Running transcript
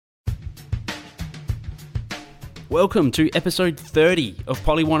Welcome to episode 30 of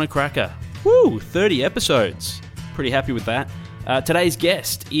Polly Want a Cracker. Woo, 30 episodes. Pretty happy with that. Today's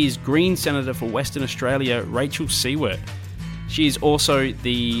guest is Green Senator for Western Australia, Rachel Siewert. She is also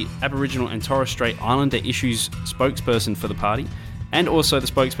the Aboriginal and Torres Strait Islander issues spokesperson for the party, and also the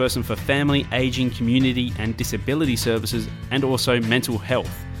spokesperson for Family, Ageing, Community and Disability Services, and also Mental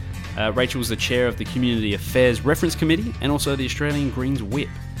Health. Rachel's the chair of the Community Affairs Reference Committee and also the Australian Greens Whip.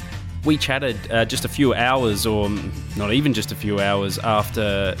 We chatted just a few hours, or not even just a few hours,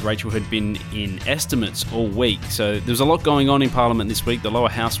 after Rachel had been in estimates all week. So there was a lot going on in Parliament this week. The lower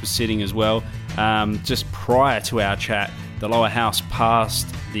house was sitting as well. Just prior to our chat, the lower house passed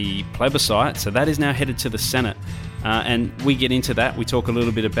the plebiscite, so that is now headed to the Senate. And we get into that. We talk a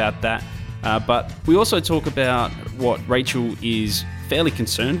little bit about that. But we also talk about what Rachel is fairly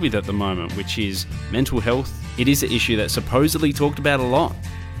concerned with at the moment, which is mental health. It is an issue that's supposedly talked about a lot,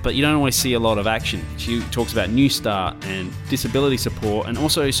 but you don't always see a lot of action. She talks about New Start and disability support, and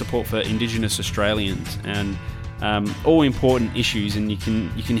also support for Indigenous Australians, and all important issues. And you can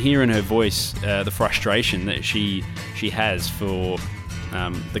hear in her voice the frustration that she has for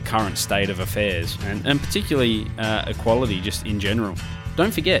the current state of affairs, and particularly equality just in general.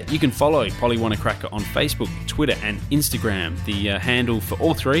 Don't forget, you can follow Polly Want a Cracker on Facebook, Twitter and Instagram. The handle for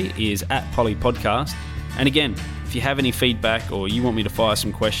all three is @PollyPodcast. And again, if you have any feedback or you want me to fire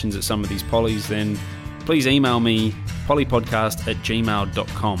some questions at some of these pollies, then please email me,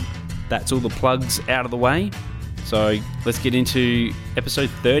 pollypodcast@gmail.com. That's all the plugs out of the way. So let's get into episode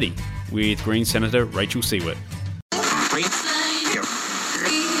 30 with Green Senator Rachel Siewert.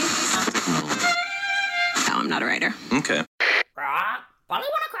 No, I'm not a writer. Okay.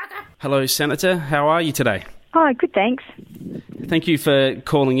 Hello, Senator. How are you today? Hi, good, thanks. Thank you for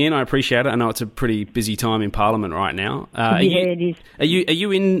calling in. I appreciate it. I know it's a pretty busy time in Parliament right now. It is. Are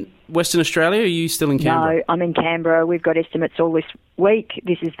you in Western Australia, or are you still in Canberra? No, I'm in Canberra. We've got estimates all this week.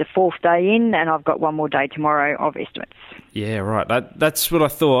 This is the fourth day in, and I've got one more day tomorrow of estimates. Yeah, right. That's what I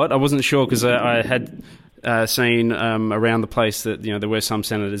thought. I wasn't sure because I had seen around the place that there were some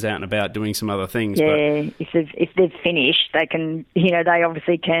senators out and about doing some other things. Yeah, but if they've finished, they can. They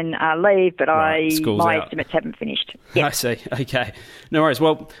obviously can leave, but right, my out. Estimates haven't finished. Yep. I see. Okay, no worries.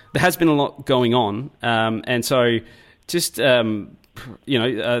 Well, there has been a lot going on, and so just the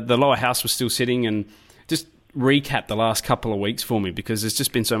lower house was still sitting, and just recap the last couple of weeks for me, because there's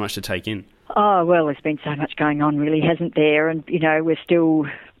just been so much to take in. Oh, well, there's been so much going on, really, hasn't there? And, we're still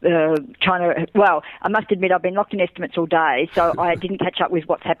trying to... Well, I must admit, I've been locked in estimates all day, so I didn't catch up with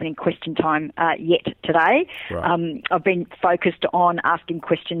what's happening question time yet today. Right. I've been focused on asking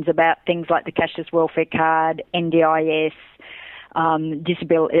questions about things like the cashless welfare card, NDIS,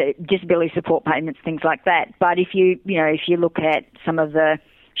 disability support payments, things like that. But if you look at some of the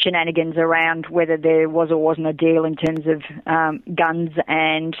shenanigans around whether there was or wasn't a deal in terms of guns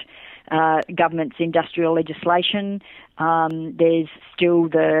and government's industrial legislation. There's still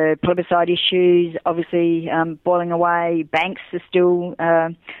the plebiscite issues, obviously boiling away. Banks are still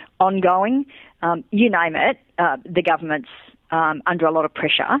ongoing. You name it, the government's under a lot of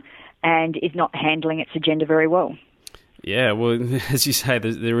pressure and is not handling its agenda very well. Yeah, well, as you say,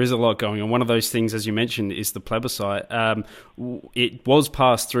 there is a lot going on. One of those things, as you mentioned, is the plebiscite. It was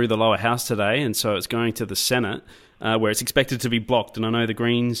passed through the lower house today, and so it's going to the Senate, where it's expected to be blocked. And I know the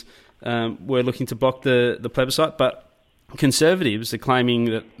Greens were looking to block the plebiscite, but Conservatives are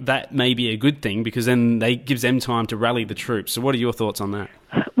claiming that may be a good thing, because then gives them time to rally the troops. So what are your thoughts on that?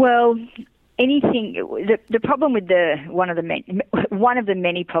 Well, the problem with one of the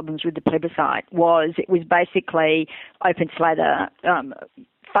many problems with the plebiscite was it was basically open slather,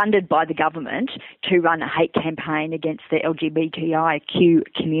 funded by the government to run a hate campaign against the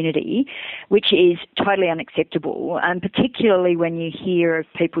LGBTIQ community, which is totally unacceptable, and particularly when you hear of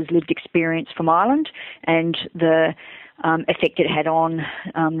people's lived experience from Ireland and the effect it had on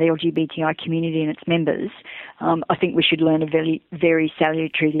the LGBTI community and its members. I think we should learn a very, very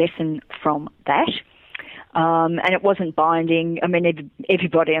salutary lesson from that. And it wasn't binding. I mean,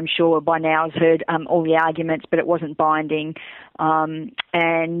 everybody, I'm sure, by now has heard all the arguments, but it wasn't binding. And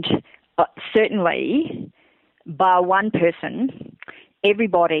certainly, bar one person,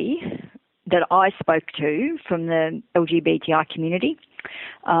 everybody that I spoke to from the LGBTI community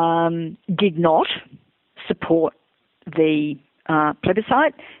did not support the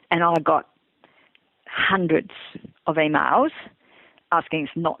plebiscite, and I got hundreds of emails asking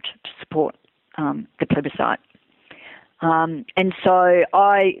us not to support the plebiscite. And so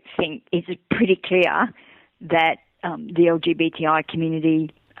I think it's pretty clear that the LGBTI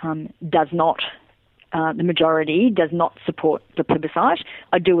community does not the majority does not support the plebiscite.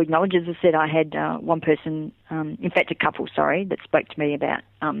 I do acknowledge, as I said, I had one person, in fact a couple, that spoke to me about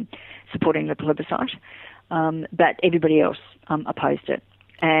supporting the plebiscite, but everybody else opposed it.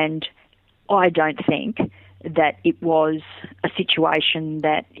 And I don't think that it was a situation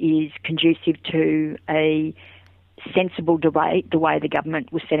that is conducive to a sensible debate the way the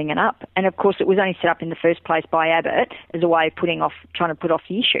government was setting it up. And of course it was only set up in the first place by Abbott as a way of trying to put off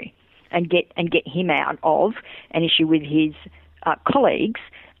the issue and get him out of an issue with his colleagues,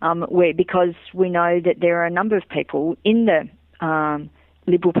 because we know that there are a number of people in the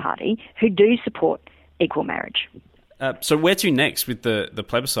Liberal Party who do support equal marriage. So where to next with the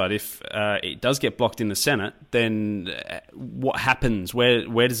plebiscite? If it does get blocked in the Senate, then what happens?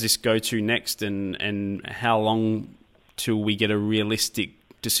 Where does this go to next, and how long till we get a realistic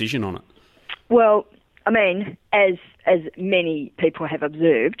decision on it? Well, I mean, as many people have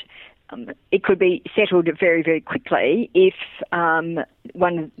observed, it could be settled very, very quickly if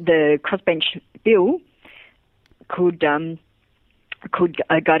the crossbench bill could go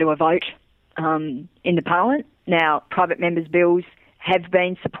to a vote in the Parliament. Now, private members' bills have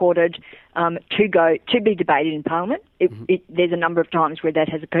been supported to be debated in Parliament. There's a number of times where that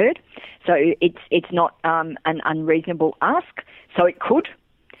has occurred, so it's not an unreasonable ask. So it could.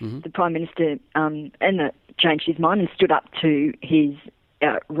 The Prime Minister changed his mind and stood up to his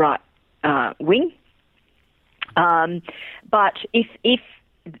right wing. But if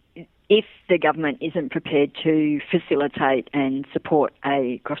the government isn't prepared to facilitate and support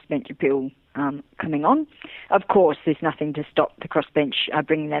a crossbench bill coming on, of course, there's nothing to stop the crossbench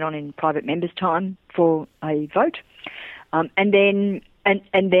bringing that on in private members' time for a vote, and then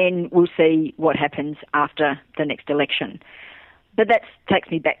we'll see what happens after the next election. But that takes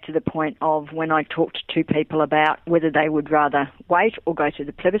me back to the point of when I talked to people about whether they would rather wait or go to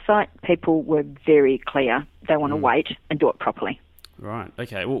the plebiscite. People were very clear they want to wait and do it properly. Right,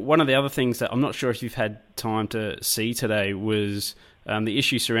 okay. Well, one of the other things that I'm not sure if you've had time to see today was the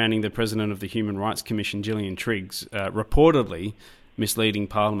issue surrounding the President of the Human Rights Commission, Gillian Triggs, reportedly misleading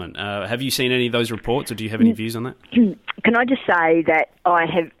Parliament. Have you seen any of those reports, or do you have any views on that? Can I just say that I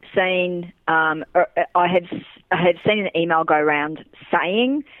have seen an email go around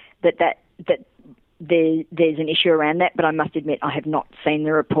saying that there's an issue around that, but I must admit I have not seen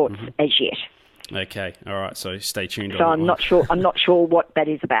the reports as yet. Okay, all right. So stay tuned. So I'm not sure. I'm not sure what that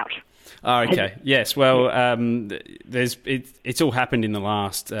is about. Oh, okay. Yes. Well, it's all happened in the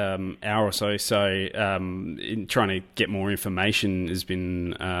last hour or so. So in trying to get more information has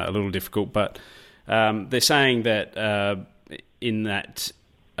been a little difficult. But they're saying that in that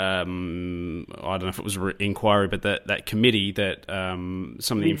I don't know if it was an inquiry, but that committee that some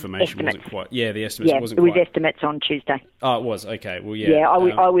of the information wasn't quite. Yeah, the estimates wasn't quite. Yeah, it was estimates on Tuesday. Oh, it was. Okay. Well, yeah. Yeah, I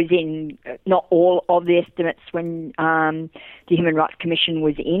was in not all of the estimates when the Human Rights Commission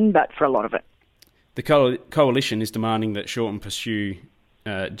was in, but for a lot of it. The coalition is demanding that Shorten pursue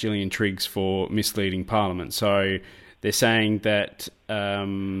Gillian Triggs for misleading Parliament. So they're saying that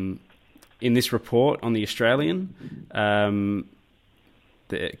in this report on The Australian,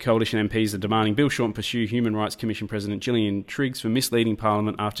 the coalition MPs are demanding Bill Shorten pursue Human Rights Commission President Gillian Triggs for misleading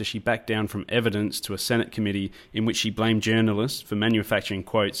Parliament after she backed down from evidence to a Senate committee in which she blamed journalists for manufacturing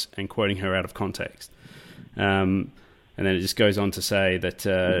quotes and quoting her out of context. And then it just goes on to say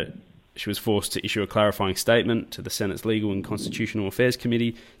that she was forced to issue a clarifying statement to the Senate's Legal and Constitutional Affairs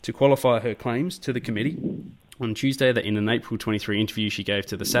Committee to qualify her claims to the committee. On Tuesday, that in an April 23 interview she gave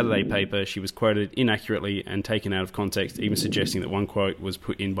to the Saturday paper, she was quoted inaccurately and taken out of context, even suggesting that one quote was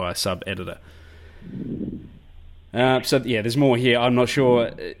put in by a sub-editor. So, yeah, there's more here. I'm not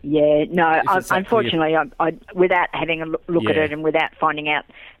sure. Yeah, no, unfortunately, I without having a look at it and without finding out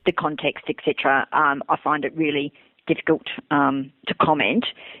the context, etc., I find it really difficult to comment.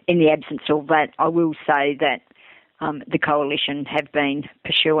 In the absence of that, I will say that the Coalition have been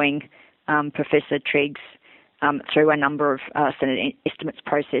pursuing Professor Triggs through a number of Senate estimates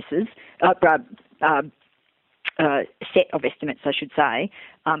processes, set of estimates, I should say,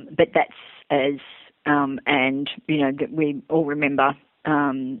 but that's as, and, you know, that we all remember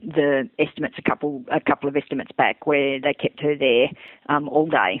the estimates, a couple of estimates back where they kept her there all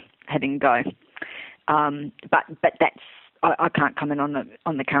day having a go. But that's, I can't comment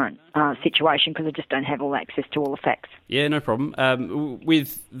on the current situation because I just don't have all access to all the facts. Yeah, no problem.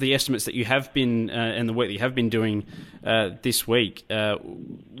 With the estimates that you have been and the work that you have been doing this week,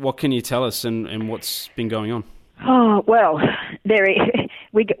 what can you tell us and what's been going on? Oh well,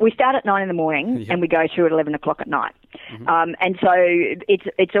 we start at 9 in the morning and we go through at 11 o'clock at night. And so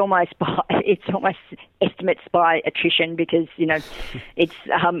it's almost estimates by attrition, because it's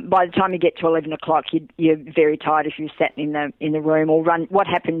by the time you get to 11 o'clock, you're very tired if you're sat in the room or run. What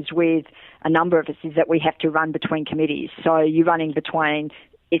happens with a number of us is that we have to run between committees. So you're running between.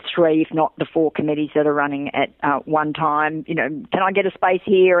 It's 3, if not the 4 committees that are running at one time. Can I get a space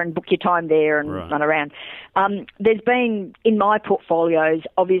here and book your time there and run around? There's been, in my portfolios,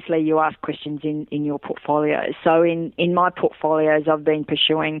 obviously you ask questions in your portfolios. So in my portfolios, I've been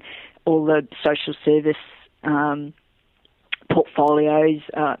pursuing all the social service portfolios,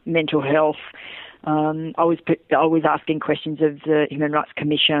 mental health. I was asking questions of the Human Rights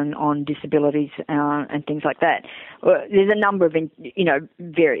Commission on disabilities and things like that. There's a number of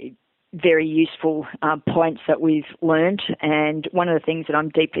very, very useful points that we've learned, and one of the things that I'm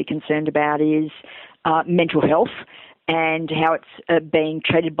deeply concerned about is mental health and how it's being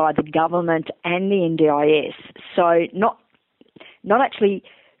treated by the government and the NDIS. So not actually,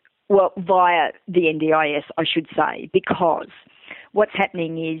 via the NDIS, I should say, because what's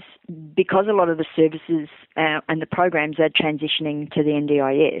happening is, because a lot of the services and the programs are transitioning to the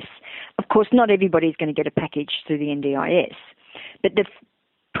NDIS, of course not everybody's going to get a package through the NDIS, but the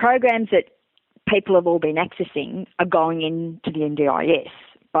programs that people have all been accessing are going into the NDIS,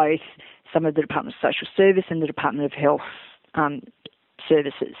 both some of the Department of Social Service and the Department of Health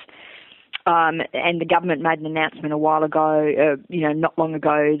services. And the government made an announcement a while ago, not long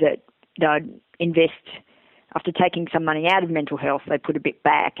ago, that they'd invest. After taking some money out of mental health, they put a bit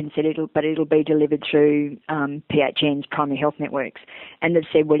back and said it'll be delivered through PHN's primary health networks. And they've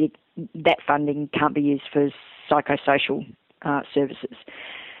said, that funding can't be used for psychosocial services.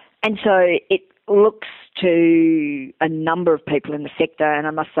 And so it looks to a number of people in the sector, and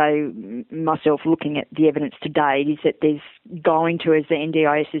I must say myself, looking at the evidence to date, is that there's going to, as the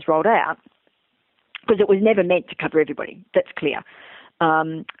NDIS is rolled out, because it was never meant to cover everybody, that's clear.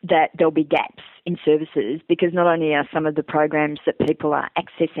 That there'll be gaps in services, because not only are some of the programs that people are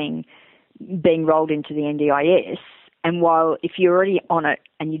accessing being rolled into the NDIS, and while if you're already on it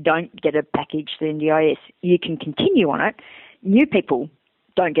and you don't get a package to the NDIS, you can continue on it, new people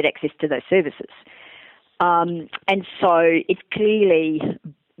don't get access to those services. And so it's clearly,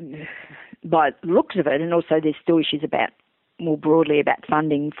 by the looks of it, and also there's still issues more broadly about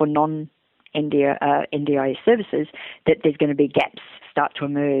funding for NDIS services, that there's going to be gaps start to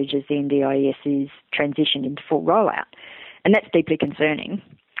emerge as the NDIS is transitioned into full rollout. And that's deeply concerning.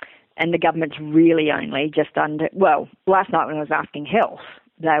 And the government's really only just last night when I was asking health,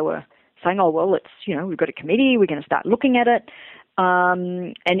 they were saying, we've got a committee, we're going to start looking at it.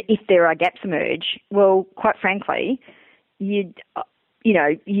 And if there are gaps emerge, quite frankly, you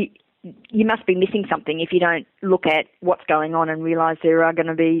must be missing something if you don't look at what's going on and realise there are going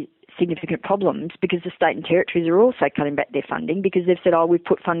to be significant problems, because the state and territories are also cutting back their funding because they've said, we've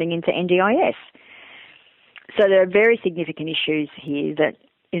put funding into NDIS. So there are very significant issues here that,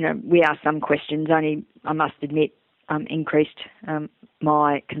 we asked some questions, only, I must admit, increased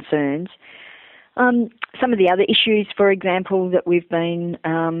my concerns. Some of the other issues, for example, that we've been,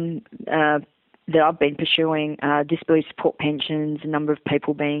 that I've been pursuing, disability support pensions, a number of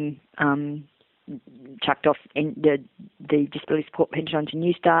people being chucked off in the disability support pension onto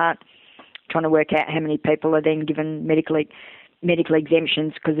New Start, trying to work out how many people are then given medical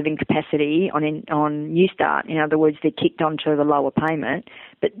exemptions because of incapacity on New Start. In other words, they're kicked onto the lower payment,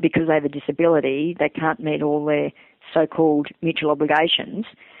 but because they have a disability, they can't meet all their so-called mutual obligations,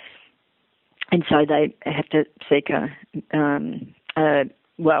 and so they have to seek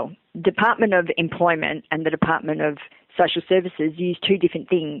Department of Employment and the Department of Social Services use two different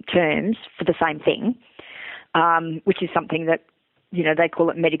terms for the same thing, which is something that, they call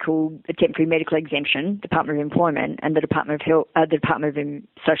it a temporary medical exemption, Department of Employment, and the Department of Health, the Department of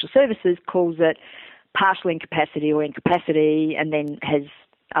Social Services calls it partial incapacity or incapacity, and then has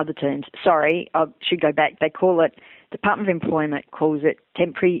other terms. Sorry, I should go back. They call it, Department of Employment calls it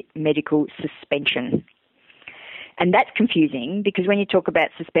temporary medical suspension. And that's confusing, because when you talk about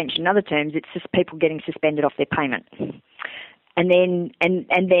suspension in other terms, it's just people getting suspended off their payment. And then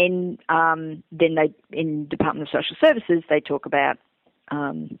they, in Department of Social Services, they talk about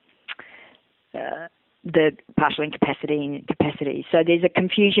the partial incapacity and capacity. So there's a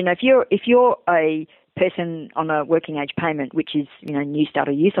confusion. If you're a person on a working age payment, which is New Start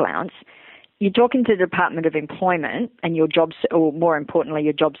or Youth Allowance, you're talking to the Department of Employment and your jobs, or more importantly,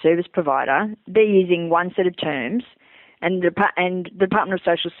 your job service provider. They're using one set of terms, and the Department of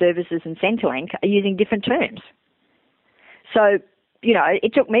Social Services and Centrelink are using different terms. So,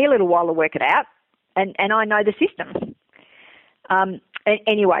 it took me a little while to work it out, and I know the system.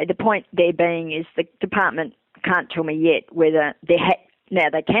 Anyway, the point there being is the department can't tell me yet whether now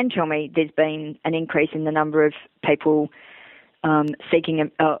they can tell me there's been an increase in the number of people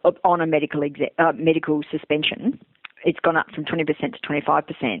seeking on a medical suspension. It's gone up from 20% to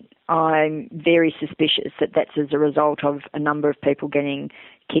 25%. I'm very suspicious that that's as a result of a number of people getting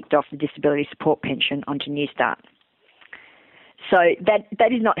kicked off the disability support pension onto Newstart. So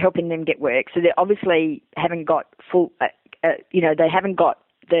that is not helping them get work. So they obviously haven't got they haven't got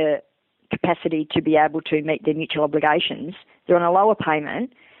the capacity to be able to meet their mutual obligations. They're on a lower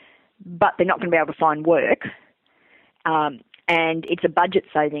payment, but they're not going to be able to find work. And it's a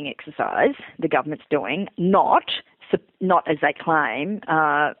budget-saving exercise the government's doing, not as they claim,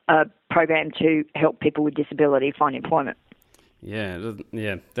 a program to help people with disability find employment. Yeah,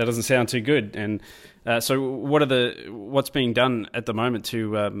 that doesn't sound too good. And so, what's being done at the moment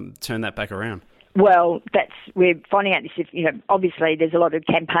to turn that back around? Well, we're finding out this. Obviously, there's a lot of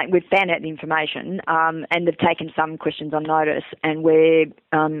campaign. We've found out the information, and they've taken some questions on notice, and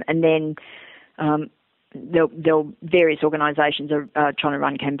various organisations are trying to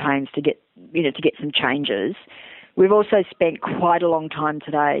run campaigns to get some changes. We've also spent quite a long time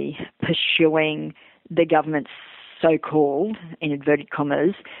today pursuing the government's so-called, in inverted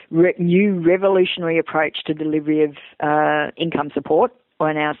commas, new revolutionary approach to delivery of income support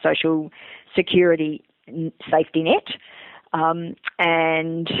on our social security safety net.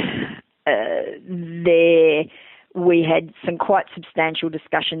 There we had some quite substantial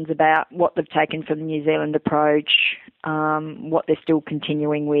discussions about what they've taken from the New Zealand approach, what they're still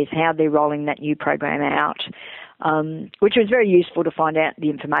continuing with, how they're rolling that new program out, which was very useful to find out the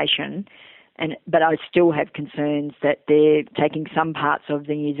information. But I still have concerns that they're taking some parts of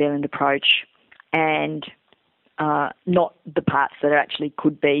the New Zealand approach and not the parts that actually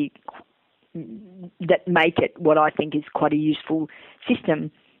could be, that make it what I think is quite a useful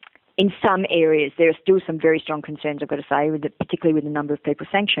system. In some areas, there are still some very strong concerns, I've got to say, particularly with the number of people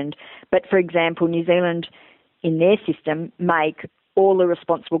sanctioned. But, for example, New Zealand, in their system, make all the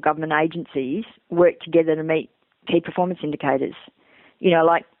responsible government agencies work together to meet key performance indicators.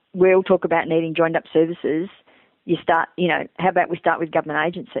 Like we all talk about needing joined-up services. How about we start with government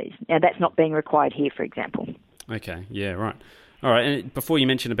agencies? Now, that's not being required here, for example. Okay, yeah, right. All right, and before you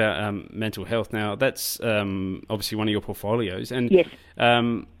mentioned about mental health, now that's obviously one of your portfolios. And yes.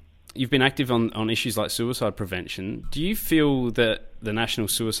 You've been active on issues like suicide prevention. Do you feel that the National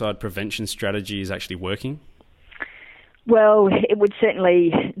Suicide Prevention Strategy is actually working? Well, it would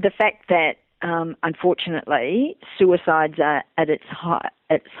certainly. The fact that, unfortunately, suicides are at its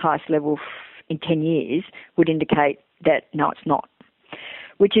highest level in 10 years would indicate that, no, it's not.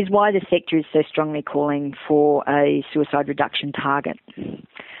 Which is why the sector is so strongly calling for a suicide reduction target.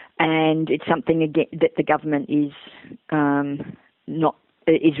 And it's something, again, that the government is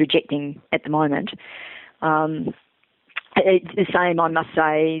rejecting at the moment. It's the same, I must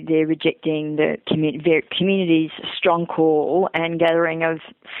say, they're rejecting the community's strong call and gathering of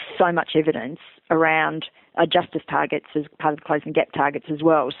so much evidence around justice targets as part of the closing gap targets as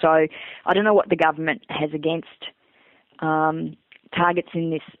well. So I don't know what the government has against targets in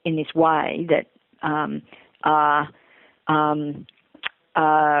this way that are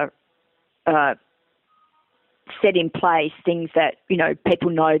set in place, things that people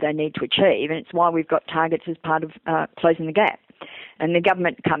know they need to achieve, and it's why we've got targets as part of closing the gap. And this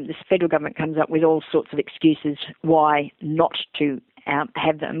federal government comes up with all sorts of excuses why not to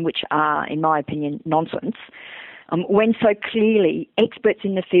have them, which are, in my opinion, nonsense. When so clearly experts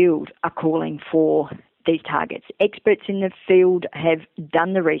in the field are calling for these targets. Experts in the field have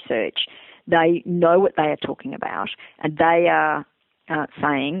done the research. They know what they are talking about, and they are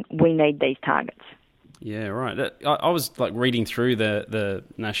saying we need these targets. Yeah, right. I was reading through the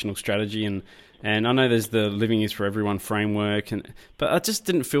national strategy, and I know there's the Living Is for Everyone framework, but I just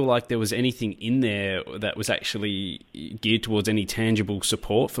didn't feel like there was anything in there that was actually geared towards any tangible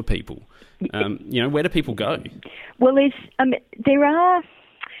support for people. Where do people go? Well,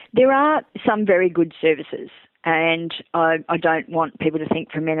 there are some very good services, and I don't want people to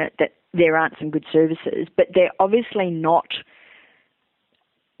think for a minute that there aren't some good services, but they're obviously not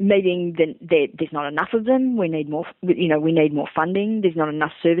meeting there's not enough of them. We need more. We need more funding. There's not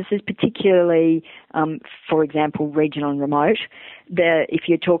enough services, particularly, for example, regional and remote. If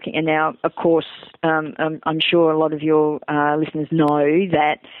you're talking, and now, of course, I'm sure a lot of your listeners know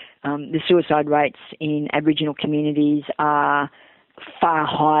that the suicide rates in Aboriginal communities are far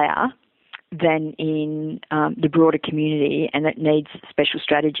higher than in the broader community, and it needs special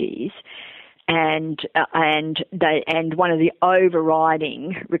strategies. And one of the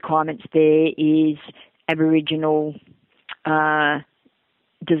overriding requirements there is Aboriginal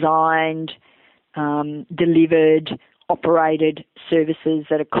designed delivered, operated services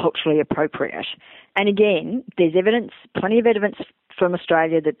that are culturally appropriate. And again, there's evidence, plenty of evidence from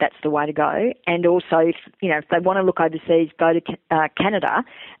Australia that that's the way to go. And also, if they want to look overseas, go to Canada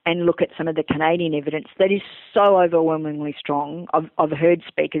and look at some of the Canadian evidence that is so overwhelmingly strong. I've heard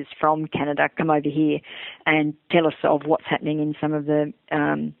speakers from Canada come over here and tell us of what's happening in some of the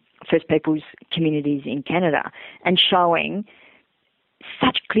First Peoples communities in Canada, and showing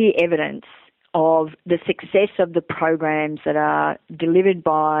such clear evidence of the success of the programs that are delivered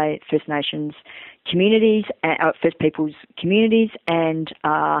by First Nations communities, First Peoples communities, and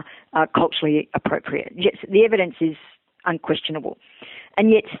are culturally appropriate. Yes, the evidence is unquestionable.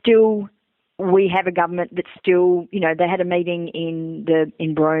 And yet still we have a government that still, they had a meeting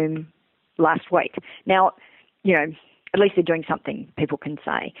in Broome last week. Now, at least they're doing something, people can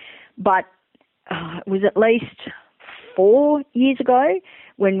say. But it was at least 4 years ago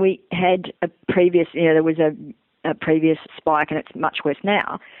when we had a previous, there was a previous spike, and it's much worse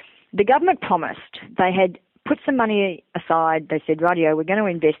now. The government promised, they had put some money aside. They said, rightio, we're going to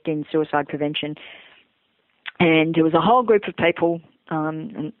invest in suicide prevention. And there was a whole group of people,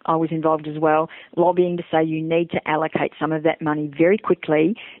 and I was involved as well, lobbying to say you need to allocate some of that money very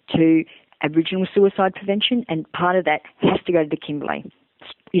quickly to Aboriginal suicide prevention, and part of that has to go to the Kimberley.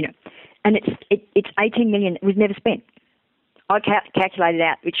 And it's 18 million. It was never spent. I calculated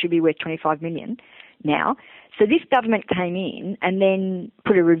out it should be worth 25 million now. So this government came in and then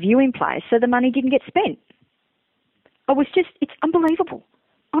put a review in place, so the money didn't get spent. It's unbelievable.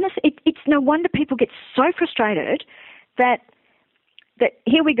 Honestly, it's no wonder people get so frustrated that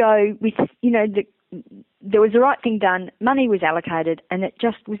here we go with, there was the right thing done, money was allocated, and it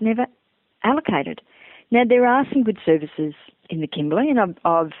just was never allocated. Now, there are some good services in the Kimberley, and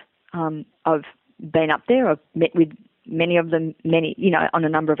I've been up there. I've met with many of them, on a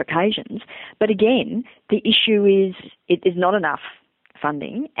number of occasions. But again, the issue is it is not enough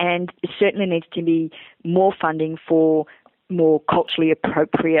funding, and it certainly needs to be more funding for more culturally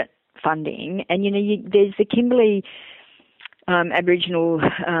appropriate funding. And, there's the Kimberley Aboriginal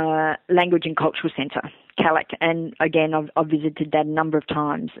Language and Cultural Centre, CALAC, and again, I've visited that a number of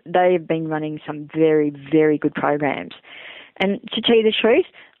times. They have been running some very, very good programs. And to tell you the truth,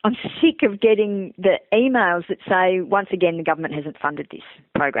 I'm sick of getting the emails that say, once again, the government hasn't funded this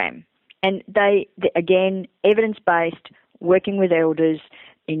program. And they again, evidence-based, working with elders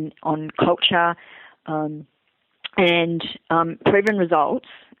on culture and proven results,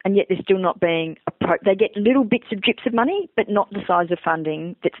 and yet they're still not being approached. They get little bits of drips of money, but not the size of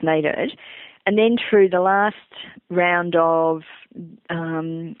funding that's needed. And then through the last round of,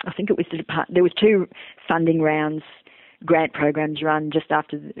 I think it was there was 2 funding rounds, grant programs run just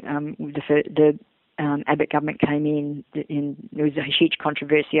after the Abbott government came in, and there was a huge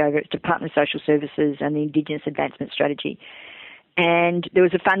controversy over it, Department of Social Services and the Indigenous Advancement Strategy. And there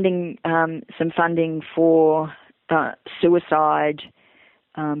was some funding for suicide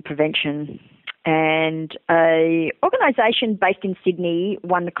prevention, and a organisation based in Sydney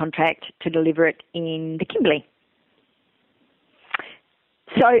won the contract to deliver it in the Kimberley.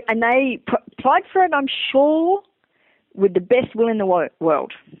 So, and they applied for it, I'm sure, with the best will in the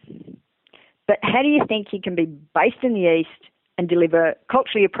world. But how do you think you can be based in the East and deliver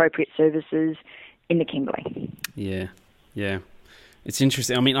culturally appropriate services in the Kimberley? Yeah. It's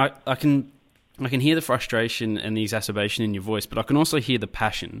interesting. I mean, I can hear the frustration and the exacerbation in your voice, but I can also hear the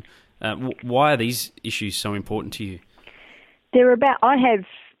passion. Why are these issues so important to you? I have,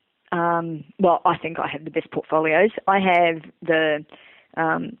 I think I have the best portfolios. I have the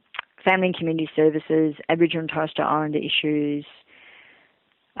Family and Community Services, Aboriginal and Torres Strait Islander issues,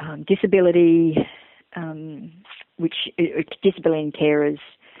 disability, disability and carers,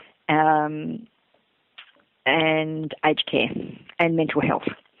 and aged care and mental health.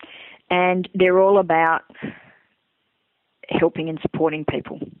 And they're all about helping and supporting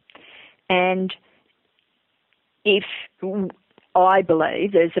people. And if I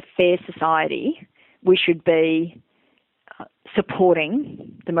believe there's a fair society, we should be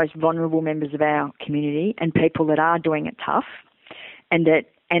supporting the most vulnerable members of our community and people that are doing it tough, and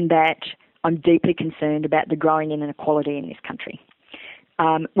that I'm deeply concerned about the growing inequality in this country,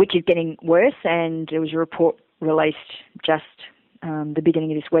 which is getting worse. And there was a report released just the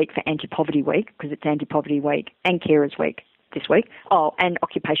beginning of this week for Anti-Poverty Week, because it's Anti-Poverty Week and Carers Week this week. Oh, and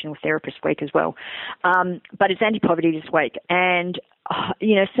Occupational Therapist Week as well. But it's Anti-Poverty this week. And,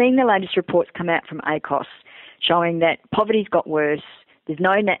 seeing the latest reports come out from ACOS showing that poverty's got worse, there's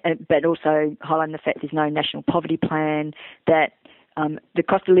no, but also highlighting the fact there's no national poverty plan, that the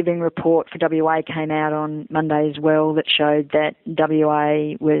cost of living report for WA came out on Monday as well that showed that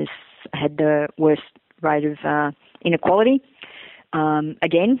WA was had the worst rate of inequality.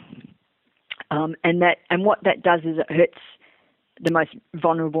 Again, and what that does is it hurts the most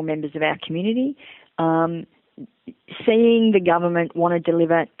vulnerable members of our community. Seeing the government want to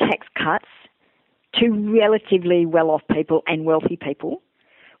deliver tax cuts to relatively well-off people and wealthy people,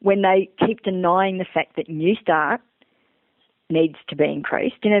 when they keep denying the fact that Newstart needs to be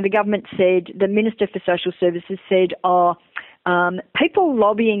increased. You know, the government said, the Minister for Social Services said, people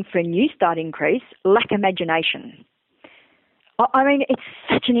lobbying for a Newstart increase lack imagination. I mean, it's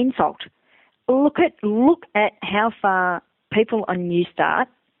such an insult. Look at how far people on Newstart,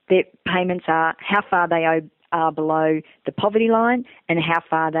 their payments are, how far they are below the poverty line and how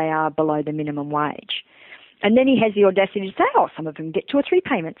far they are below the minimum wage. And then he has the audacity to say, some of them get 2 or 3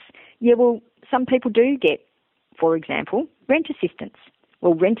 payments. Yeah, well, some people do get, for example, rent assistance.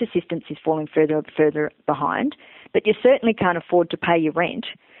 Well, rent assistance is falling further behind, but you certainly can't afford to pay your rent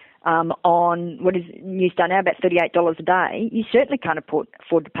on what is Newstart now, about $38 a day. You certainly can't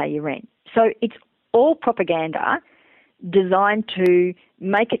afford to pay your rent. So it's all propaganda designed to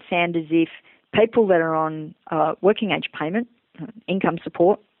make it sound as if people that are on working age payment, income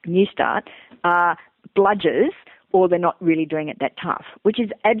support, Newstart, are bludgers, or they're not really doing it that tough, which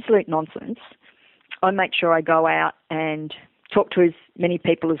is absolute nonsense. I make sure I go out and talk to as many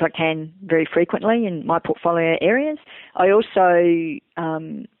people as I can very frequently in my portfolio areas. I also,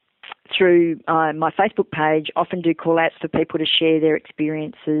 through my Facebook page, often do call-outs for people to share their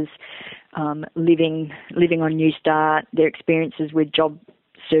experiences living on Newstart, their experiences with job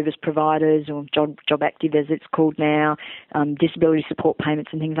service providers or job active as it's called now, disability support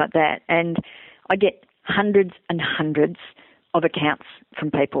payments and things like that. And I get hundreds and hundreds of accounts from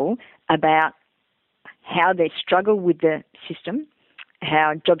people about how they struggle with the system,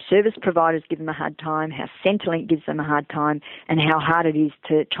 how job service providers give them a hard time, how Centrelink gives them a hard time, and how hard it is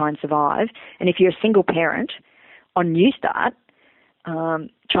to try and survive. And if you're a single parent on Newstart,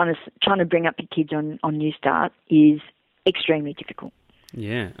 trying to bring up your kids on Newstart is extremely difficult.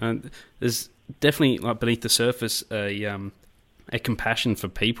 Yeah, there's definitely, like, beneath the surface, a compassion for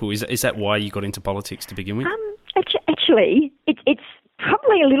people. Is that why you got into politics to begin with? Actually, it's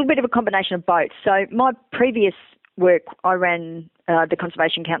probably a little bit of a combination of both. So my previous work, I ran the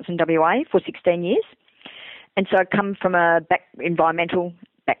Conservation Council in WA for 16 years, and so I come from a environmental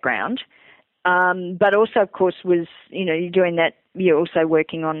background, but also, of course, was, you're doing that. You're also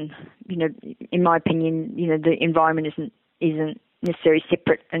working on, in my opinion, the environment isn't necessarily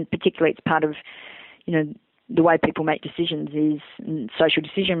separate, and particularly it's part of, the way people make decisions social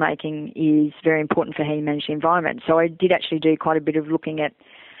decision making is very important for how you manage the environment. So I did actually do quite a bit of looking at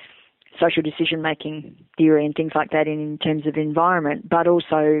social decision making theory and things like that in terms of environment, but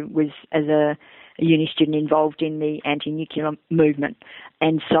also was, as a uni student, involved in the anti-nuclear movement.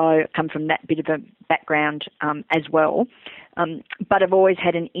 And so I come from that bit of a background as well. But I've always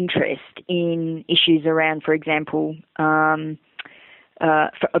had an interest in issues around, for example, for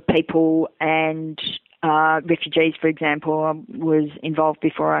people and refugees, for example. I was involved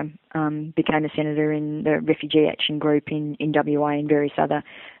before I became a senator in the Refugee Action Group in WA and various other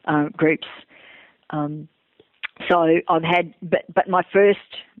groups. So I've had, but my first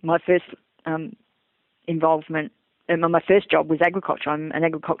involvement, my first job was agriculture. I'm an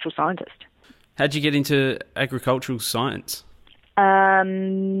agricultural scientist. How'd you get into agricultural science?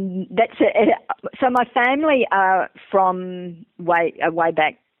 That's it. So my family are from way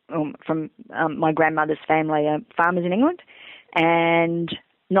back from my grandmother's family, farmers in England, and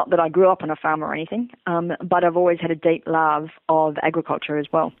not that I grew up on a farm or anything, but I've always had a deep love of agriculture as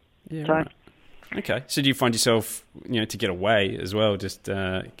well. Yeah. So. Right. Okay. So do you find yourself, to get away as well, just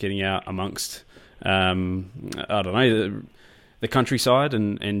getting out amongst, I don't know, the countryside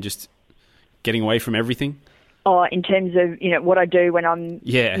and just getting away from everything? Oh, in terms of, what I do when I'm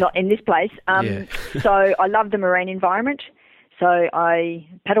not in this place. So I love the marine environment. So I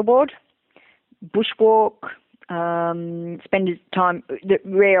paddleboard, bushwalk, spend time. The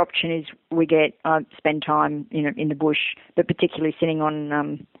rare opportunities we get, I spend time, in the bush, but particularly sitting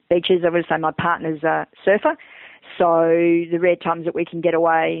on beaches. I would say my partner's a surfer. So the rare times that we can get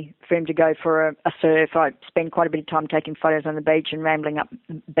away for him to go for a surf, I spend quite a bit of time taking photos on the beach and rambling up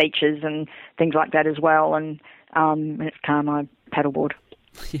beaches and things like that as well. And when it's calm, I paddleboard.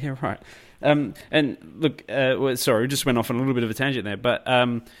 Yeah, right. And look, sorry, we just went off on a little bit of a tangent there, but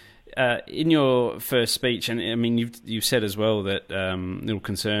in your first speech, and I mean, you've said as well that little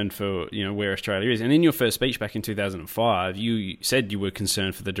concerned for where Australia is, and in your first speech back in 2005, you said you were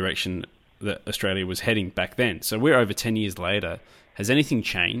concerned for the direction that Australia was heading back then. So we're over 10 years later. Has anything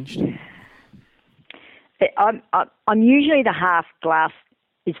changed? I'm usually the half glass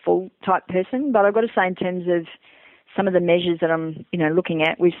is full type person. But I've got to say, in terms of some of the measures that I'm, looking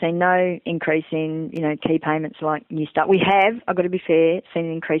at, we've seen no increase in, key payments like New Start. We have, I've got to be fair, seen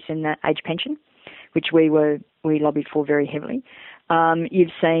an increase in the age pension, which we lobbied for very heavily.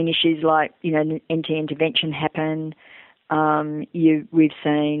 You've seen issues like, NT intervention happen. We've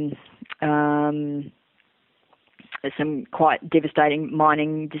seen some quite devastating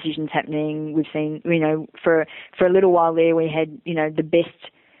mining decisions happening. We've seen, for a little while there, we had, the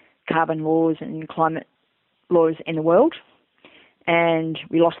best carbon laws and climate laws in the world, and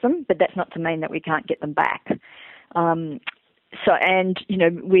we lost them, but that's not to mean that we can't get them back. For a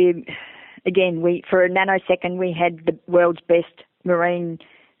nanosecond, we had the world's best marine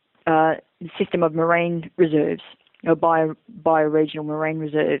system of marine reserves, or bioregional marine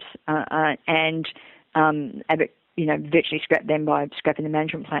reserves, and Abbott, virtually scrapped them by scrapping the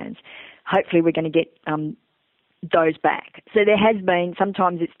management plans. Hopefully we're going to get those back. So there has been,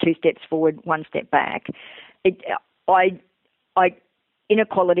 sometimes it's 2 steps forward, 1 step back.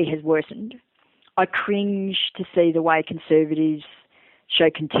 Inequality has worsened. I cringe to see the way Conservatives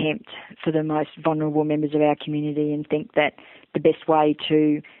show contempt for the most vulnerable members of our community and think that the best way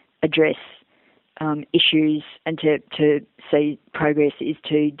to address issues and to see progress is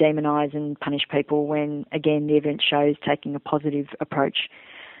to demonise and punish people, when, again, the evidence shows taking a positive approach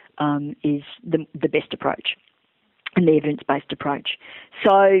is the best approach, and the evidence-based approach.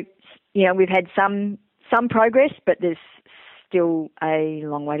 So, we've had some progress, but there's still a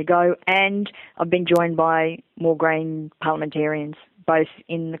long way to go. And I've been joined by more Green parliamentarians, both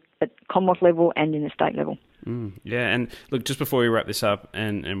in the Commonwealth level and in the state level. Yeah, and look, just before we wrap this up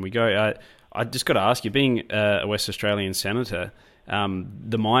and we go, I just got to ask you, being a West Australian senator,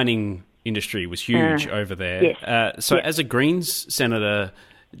 the mining industry was huge over there. Yes. Yes. As a Greens senator,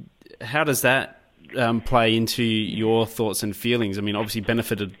 how does that play into your thoughts and feelings? I mean, obviously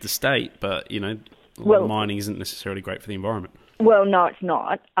benefited the state, but, mining isn't necessarily great for the environment. Well, no, it's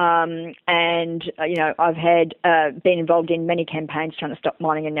not. I've been involved in many campaigns trying to stop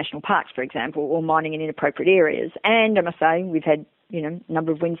mining in national parks, for example, or mining in inappropriate areas. And I must say, we've had, a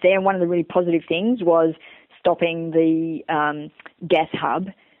number of wins there. And one of the really positive things was stopping the gas hub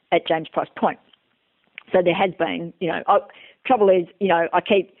at James Price Point. So there has been, trouble is,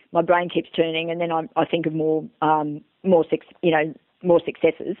 my brain keeps turning, and then I think of more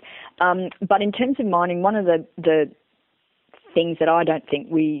successes. But in terms of mining, one of the things that I don't think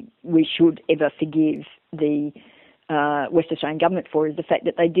we should ever forgive the West Australian government for is the fact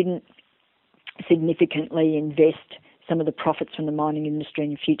that they didn't significantly invest some of the profits from the mining industry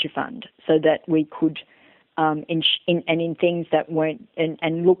in a future fund, so that we could, in things that weren't,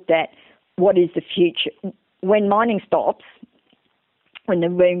 and looked at what is the future. When mining stops, when the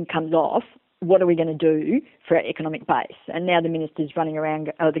boom comes off, what are we going to do for our economic base? And now the minister's running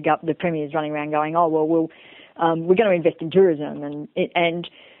around, the premier's running around going, we're going to invest in tourism,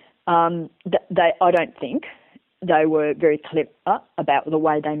 I don't think they were very clever about the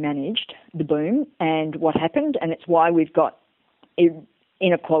way they managed the boom and what happened, and it's why we've got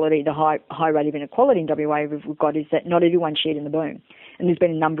inequality, the high rate of inequality in WA we've got, is that not everyone shared in the boom, and there's been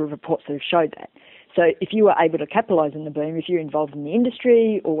a number of reports that have showed that. So if you were able to capitalise on the boom, if you're involved in the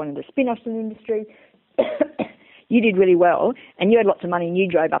industry or one of the spin-offs in the industry, you did really well, and you had lots of money and you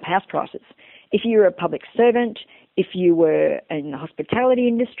drove up house prices. If you were a public servant, if you were in the hospitality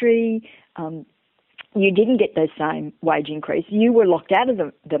industry, you didn't get those same wage increase. You were locked out of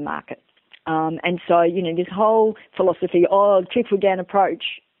the market. And so, this whole philosophy, trickle-down approach,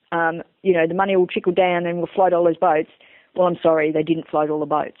 the money will trickle down and we'll float all those boats. Well, I'm sorry, they didn't float all the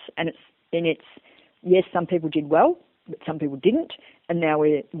boats. And it's yes, some people did well, but some people didn't. And now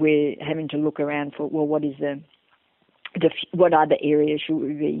we're having to look around for, what is what other areas should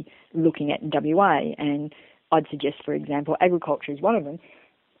we be looking at in WA? And I'd suggest, for example, agriculture is one of them.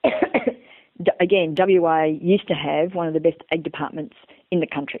 Again, WA used to have one of the best ag departments in the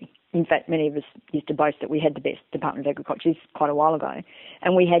country. In fact, many of us used to boast that we had the best Department of Agriculture. This is quite a while ago.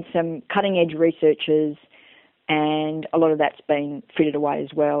 And we had some cutting-edge researchers, and a lot of that's been frittered away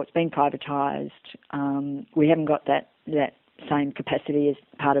as well. It's been privatised. We haven't got that same capacity as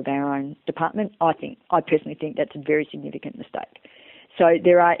part of our own department. I personally think that's a very significant mistake. So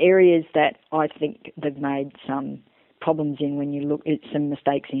there are areas that I think they've made some problems in when you look at some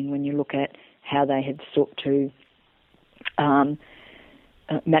mistakes in when you look at how they have sought to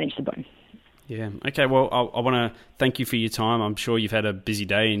manage the boom. Yeah. Okay. Well, I want to thank you for your time. I'm sure you've had a busy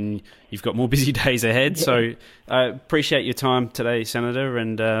day and you've got more busy days ahead. Yeah. So I appreciate your time today, Senator,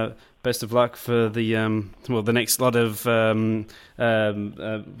 and Best of luck for the the next lot of sorry,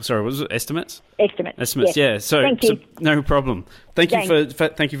 what was it? Estimates. Estimates. Yes. Yeah. So, Thank you. no problem. Thank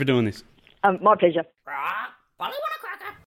you for doing this. My pleasure.